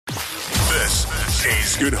This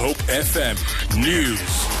is Good Hope FM News.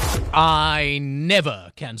 I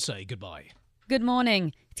never can say goodbye. Good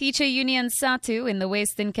morning. Teacher Union SADTU in the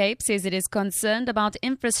Western Cape says it is concerned about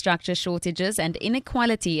infrastructure shortages and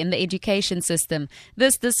inequality in the education system.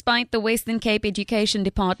 This despite the Western Cape Education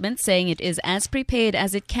Department saying it is as prepared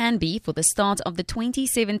as it can be for the start of the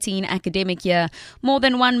 2017 academic year. More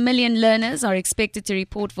than 1 million learners are expected to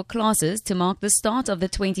report for classes to mark the start of the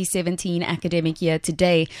 2017 academic year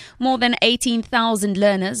today. More than 18,000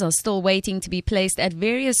 learners are still waiting to be placed at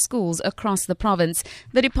various schools across the province.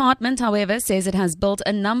 The department, however, says it has built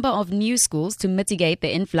a number of new schools to mitigate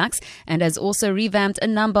the influx and has also revamped a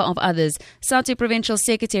number of others. SADTU Provincial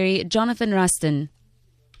Secretary Jonathan Ruston.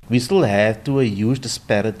 We still have a huge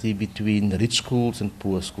disparity between rich schools and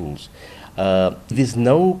poor schools. There's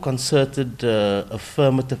no concerted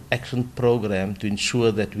affirmative action program to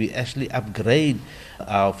ensure that we actually upgrade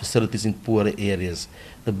our facilities in poorer areas.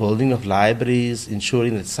 The building of libraries,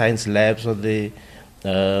 ensuring that science labs are there,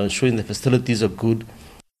 ensuring the facilities are good.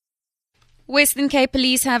 Western Cape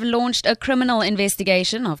Police have launched a criminal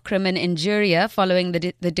investigation of crimen injuria following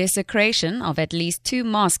the desecration of at least 2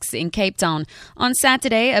 mosques in Cape Town. On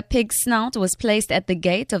Saturday, a pig's snout was placed at the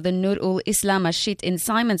gate of the Nur ul Islam Masjid in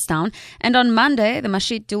Simonstown, and on Monday, the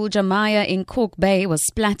Masjid Dul Jamaya in Cork Bay was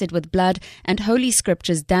splattered with blood and holy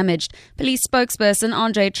scriptures damaged. Police spokesperson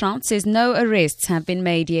Andre Trout says no arrests have been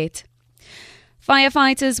made yet.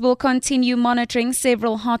 Firefighters will continue monitoring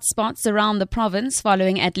several hotspots around the province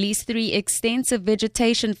following at least 3 extensive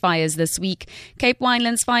vegetation fires this week. Cape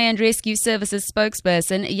Winelands Fire and Rescue Services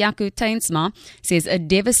spokesperson Yaku Tainsma says a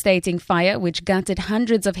devastating fire which gutted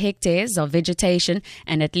hundreds of hectares of vegetation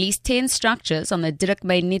and at least 10 structures on the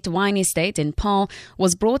Dirkbay Wine Estate in Paarl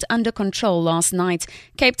was brought under control last night.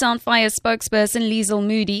 Cape Town Fire spokesperson Liesel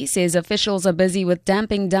Moody says officials are busy with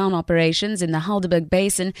damping down operations in the Helderberg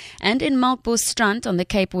Basin and in Melkbos Strand on the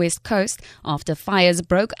Cape West Coast after fires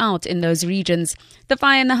broke out in those regions. The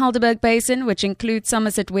fire in the Helderberg Basin, which includes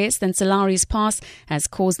Somerset West and Salaris Pass, has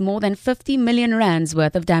caused more than 50 million rands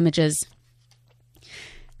worth of damages.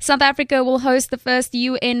 South Africa will host the first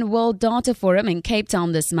UN World Data Forum in Cape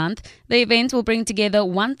Town this month. The event will bring together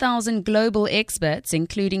 1,000 global experts,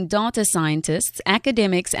 including data scientists,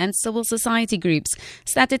 academics and civil society groups.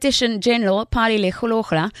 Statistician General Parile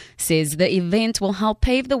Khologra says the event will help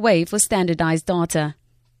pave the way for standardized data.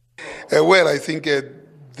 I think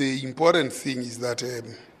the important thing is that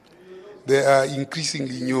there are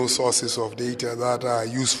increasingly new sources of data that are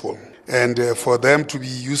useful. And for them to be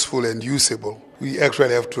useful and usable, we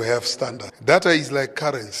actually have to have standards. Data is like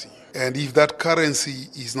currency. And if that currency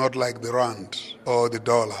is not like the rand or the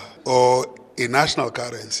dollar or a national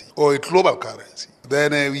currency or a global currency,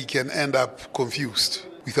 then we can end up confused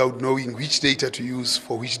without knowing which data to use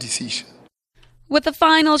for which decision. With the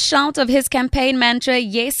final shout of his campaign mantra,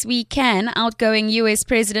 "Yes, we can," outgoing U.S.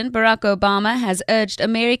 President Barack Obama has urged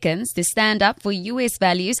Americans to stand up for U.S.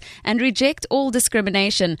 values and reject all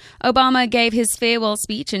discrimination. Obama gave his farewell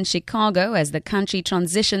speech in Chicago as the country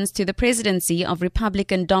transitions to the presidency of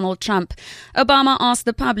Republican Donald Trump. Obama asked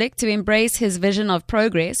the public to embrace his vision of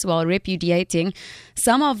progress while repudiating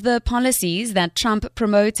some of the policies that Trump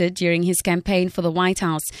promoted during his campaign for the White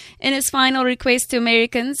House. In his final request to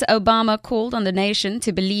Americans, Obama called on the nation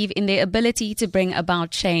to believe in their ability to bring about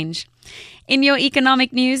change. In your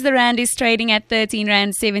economic news, the rand is trading at 13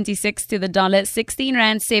 rand 76 to the dollar, 16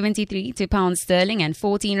 rand 73 to pound sterling and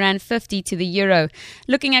 14 rand 50 to the euro.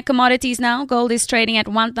 Looking at commodities now, gold is trading at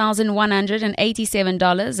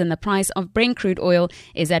 $1,187 and the price of Brent crude oil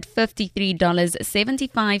is at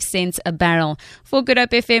 $53.75 a barrel. For Good Hope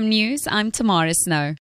FM News, I'm Tamara Snow.